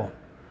the devil.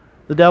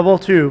 The devil,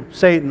 too,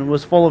 Satan,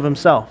 was full of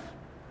himself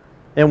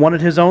and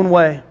wanted his own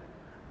way,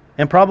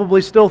 and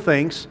probably still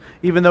thinks,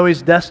 even though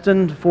he's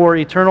destined for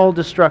eternal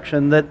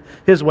destruction, that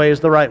his way is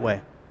the right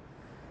way.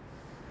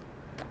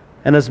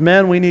 And as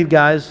men, we need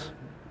guys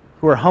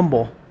who are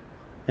humble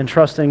and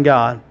trust in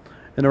God,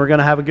 and we're going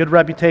to have a good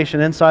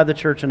reputation inside the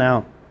church and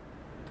out.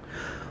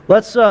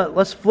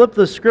 Let's flip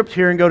the script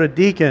here and go to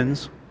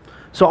deacons.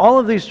 So all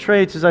of these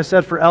traits, as I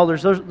said, for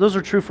elders, those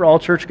are true for all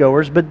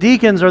churchgoers, but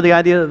deacons are the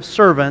idea of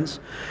servants.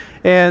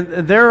 And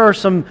there are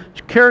some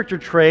character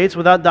traits,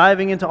 without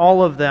diving into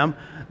all of them,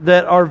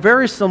 that are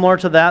very similar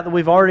to that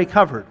we've already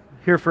covered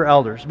here for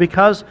elders.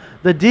 Because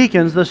the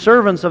deacons, the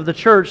servants of the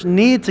church,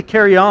 need to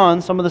carry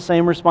on some of the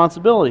same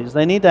responsibilities.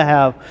 They need to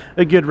have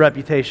a good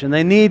reputation.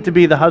 They need to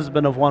be the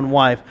husband of one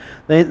wife.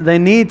 They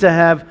need to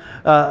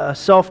have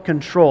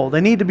self-control.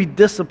 They need to be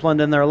disciplined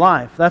in their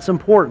life. That's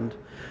important.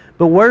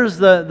 But where's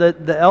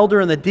the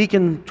elder and the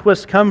deacon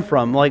twist come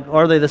from? Like,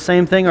 are they the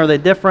same thing? Are they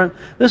different?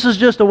 This is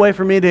just a way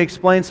for me to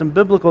explain some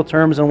biblical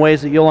terms in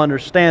ways that you'll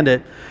understand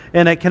it.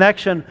 And at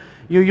Connection,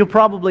 you'll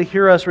probably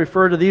hear us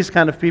refer to these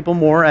kind of people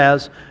more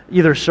as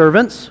either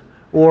servants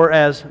or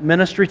as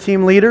ministry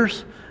team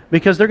leaders,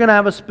 because they're going to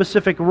have a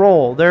specific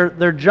role.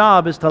 Their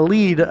job is to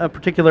lead a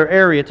particular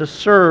area, to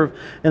serve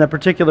in a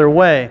particular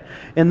way.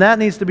 And that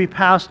needs to be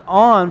passed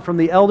on from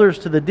the elders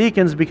to the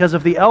deacons, because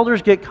if the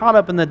elders get caught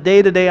up in the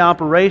day-to-day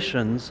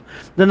operations,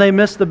 then they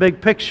miss the big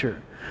picture.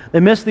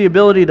 They miss the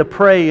ability to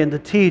pray and to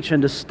teach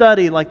and to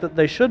study like that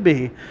they should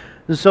be.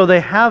 And so they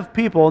have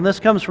people, and this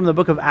comes from the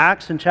book of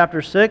Acts in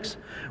chapter 6,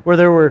 where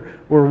there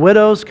were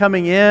widows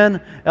coming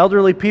in,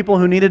 elderly people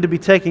who needed to be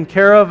taken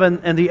care of,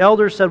 and the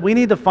elders said, we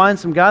need to find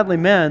some godly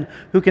men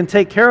who can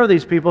take care of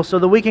these people so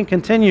that we can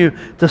continue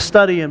to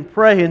study and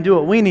pray and do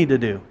what we need to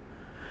do.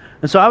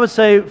 And so I would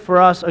say for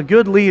us, a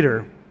good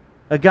leader,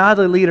 a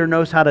godly leader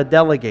knows how to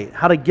delegate,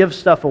 how to give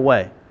stuff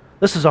away.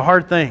 This is a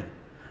hard thing,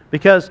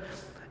 because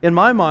in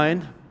my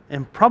mind,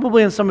 and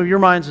probably in some of your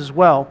minds as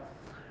well,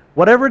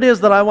 whatever it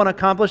is that I want to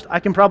accomplish, I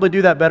can probably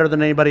do that better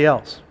than anybody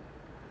else.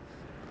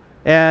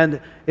 And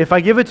if I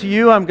give it to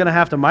you, I'm going to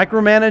have to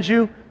micromanage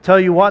you, tell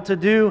you what to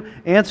do,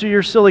 answer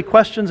your silly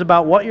questions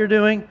about what you're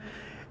doing.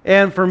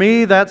 And for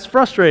me, that's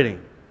frustrating.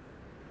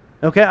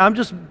 Okay, I'm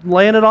just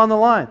laying it on the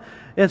line.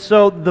 And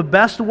so the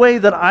best way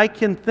that I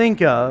can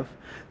think of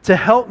to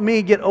help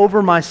me get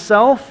over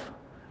myself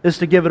is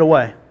to give it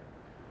away.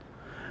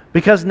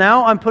 Because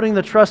now I'm putting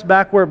the trust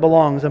back where it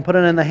belongs. I'm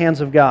putting it in the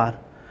hands of God.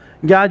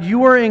 God,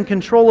 you are in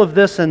control of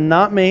this and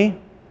not me.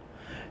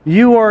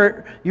 You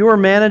are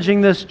managing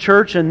this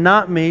church and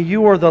not me.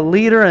 You are the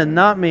leader and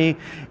not me.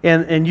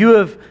 And you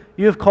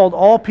have called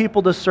all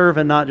people to serve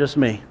and not just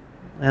me.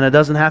 And it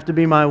doesn't have to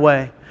be my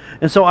way.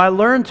 And so I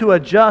learned to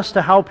adjust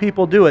to how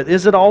people do it.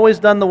 Is it always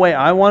done the way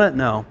I want it?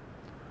 No.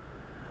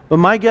 But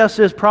my guess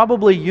is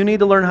probably you need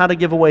to learn how to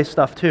give away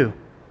stuff too.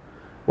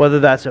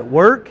 Whether that's at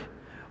work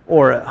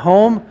or at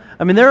home.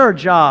 I mean, there are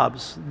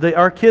jobs that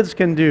our kids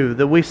can do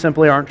that we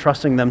simply aren't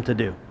trusting them to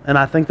do. And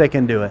I think they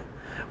can do it.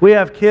 We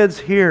have kids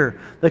here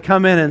that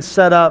come in and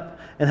set up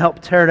and help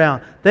tear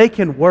down. They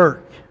can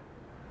work.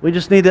 We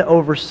just need to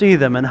oversee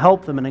them and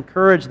help them and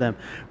encourage them.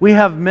 We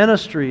have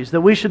ministries that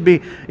we should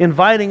be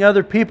inviting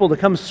other people to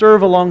come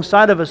serve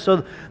alongside of us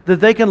so that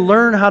they can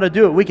learn how to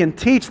do it. We can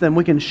teach them,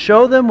 we can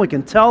show them, we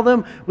can tell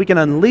them, we can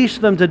unleash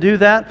them to do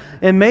that.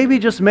 And maybe,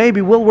 just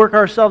maybe, we'll work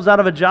ourselves out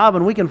of a job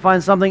and we can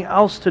find something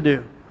else to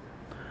do.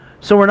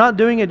 So we're not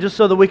doing it just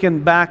so that we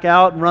can back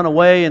out and run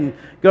away and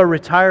go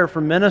retire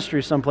from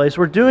ministry someplace.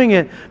 We're doing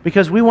it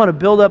because we want to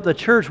build up the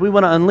church. We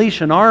want to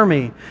unleash an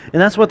army. And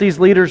that's what these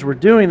leaders were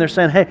doing. They're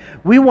saying, hey,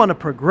 we want to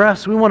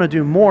progress. We want to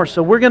do more.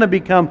 So we're going to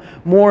become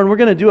more and we're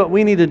going to do what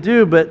we need to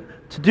do.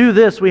 But to do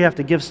this, we have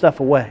to give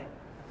stuff away.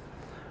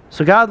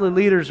 So godly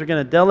leaders are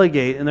going to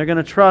delegate and they're going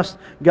to trust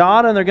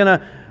God and they're going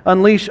to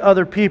unleash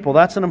other people.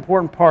 That's an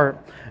important part.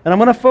 And I'm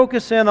going to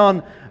focus in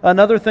on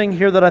another thing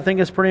here that I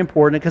think is pretty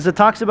important, because it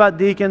talks about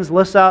deacons,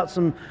 lists out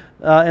some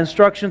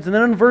instructions. And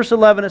then in verse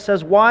 11 it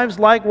says, wives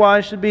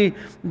likewise should be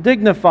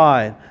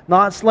dignified,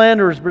 not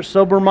slanderers, but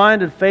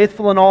sober-minded,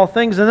 faithful in all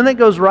things. And then it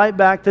goes right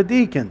back to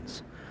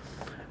deacons.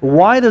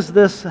 Why does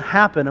this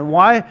happen? And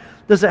why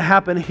does it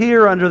happen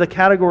here under the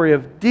category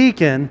of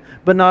deacon,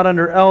 but not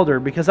under elder?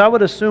 Because I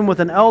would assume with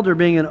an elder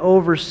being an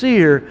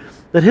overseer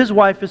that his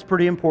wife is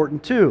pretty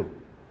important too.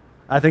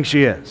 I think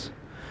she is.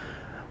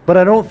 But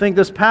I don't think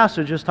this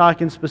passage is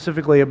talking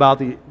specifically about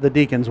the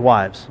deacons'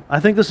 wives. I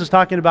think this is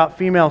talking about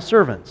female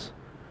servants.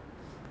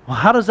 Well,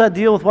 how does that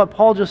deal with what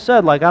Paul just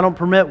said? Like, I don't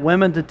permit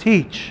women to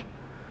teach.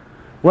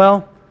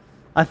 Well,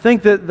 I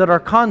think that our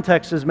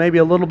context is maybe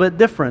a little bit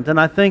different. And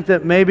I think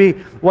that maybe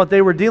what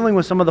they were dealing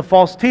with, some of the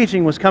false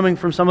teaching, was coming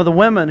from some of the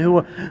women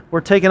who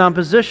were taking on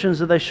positions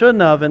that they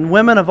shouldn't have. And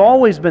women have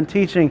always been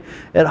teaching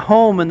at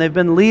home, and they've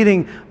been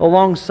leading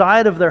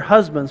alongside of their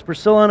husbands.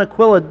 Priscilla and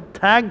Aquila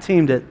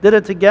tag-teamed it, did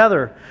it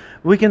together.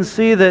 We can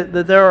see that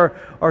there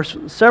are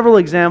several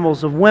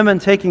examples of women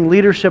taking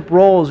leadership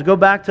roles. Go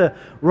back to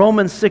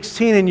Romans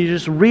 16 and you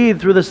just read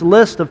through this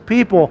list of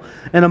people,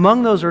 and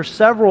among those are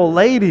several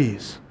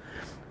ladies.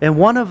 And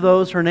one of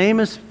those, her name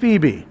is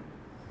Phoebe,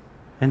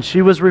 and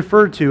she was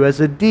referred to as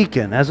a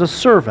deacon, as a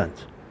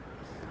servant.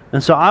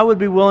 And so I would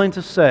be willing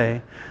to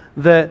say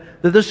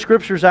that this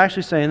scripture is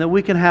actually saying that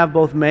we can have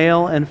both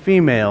male and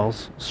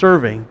females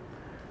serving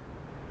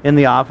in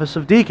the office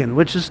of deacon,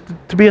 which is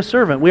to be a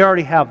servant. We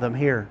already have them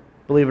here,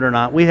 believe it or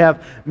not. We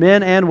have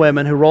men and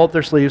women who roll up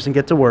their sleeves and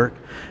get to work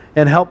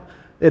and help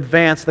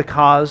advance the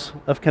cause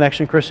of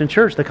Connection Christian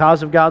Church, the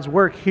cause of God's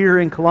work here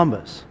in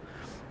Columbus.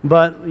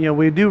 But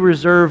we do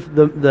reserve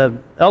the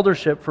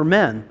eldership for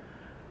men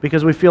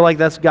because we feel like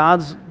that's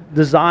God's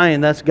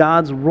design, that's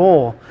God's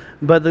role.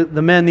 But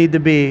the men need to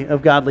be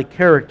of godly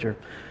character.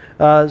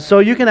 So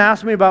you can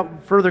ask me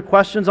about further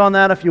questions on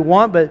that if you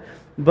want, but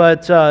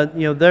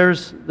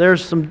there's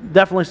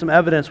definitely some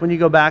evidence when you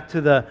go back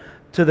to the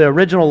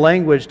original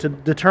language to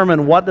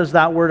determine what does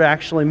that word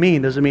actually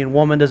mean. Does it mean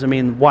woman? Does it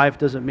mean wife?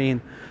 Does it mean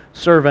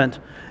servant?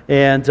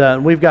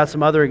 And we've got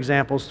some other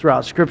examples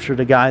throughout Scripture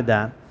to guide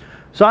that.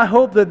 So I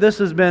hope that this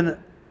has been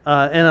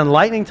an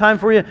enlightening time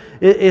for you.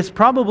 It's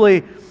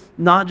probably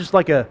not just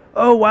like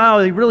oh wow,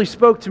 he really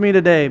spoke to me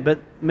today, but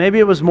maybe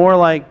it was more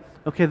like,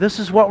 okay, this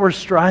is what we're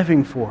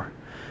striving for.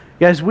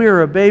 Guys, we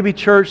are a baby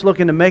church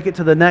looking to make it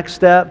to the next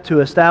step, to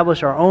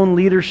establish our own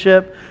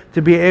leadership,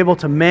 to be able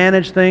to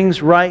manage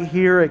things right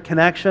here at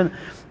Connection.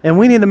 And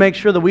we need to make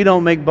sure that we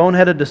don't make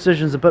boneheaded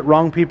decisions that put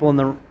wrong people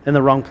in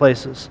the wrong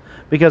places,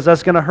 because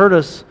that's going to hurt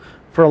us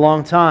for a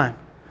long time.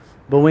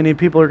 But we need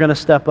people who are going to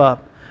step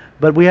up.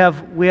 But we have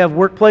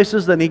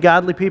workplaces that need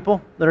godly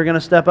people that are going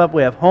to step up.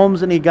 We have homes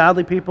that need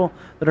godly people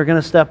that are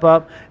going to step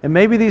up. And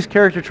maybe these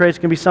character traits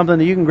can be something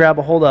that you can grab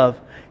a hold of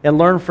and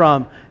learn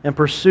from and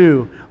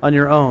pursue on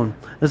your own.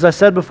 As I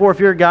said before, if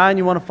you're a guy and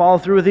you want to follow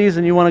through with these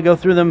and you want to go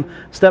through them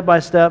step by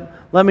step,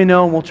 let me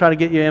know and we'll try to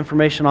get you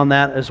information on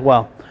that as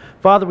well.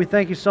 Father, we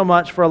thank you so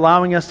much for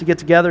allowing us to get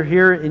together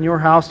here in your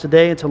house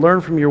today and to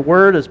learn from your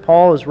word as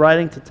Paul is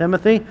writing to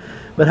Timothy.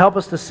 But help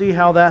us to see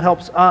how that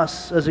helps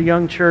us as a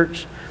young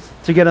church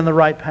to get on the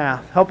right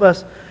path. Help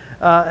us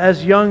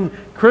as young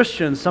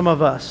Christians, some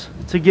of us,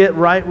 to get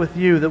right with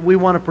you, that we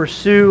want to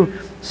pursue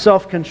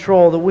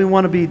self-control, that we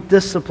want to be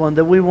disciplined,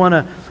 that we want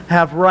to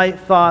have right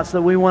thoughts,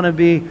 that we want to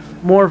be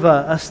more of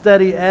a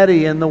steady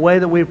Eddie in the way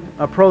that we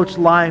approach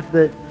life,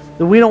 that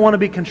we don't want to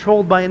be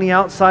controlled by any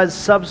outside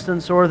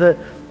substance, or that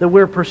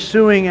we're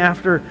pursuing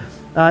after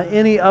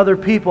any other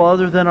people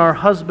other than our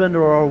husband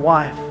or our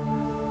wife.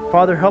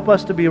 Father, help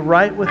us to be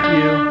right with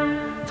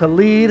you, to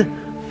lead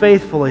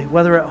faithfully,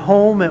 whether at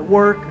home, at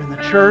work, in the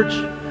church,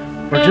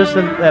 or just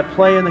at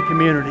play in the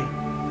community.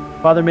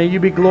 Father, may you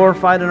be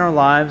glorified in our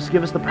lives.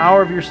 Give us the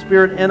power of your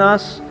Spirit in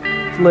us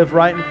to live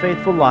right and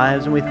faithful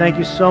lives. And we thank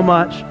you so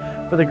much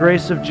for the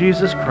grace of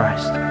Jesus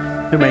Christ,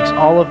 who makes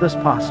all of this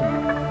possible.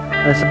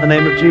 And it's in the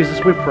name of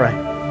Jesus we pray.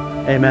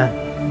 Amen.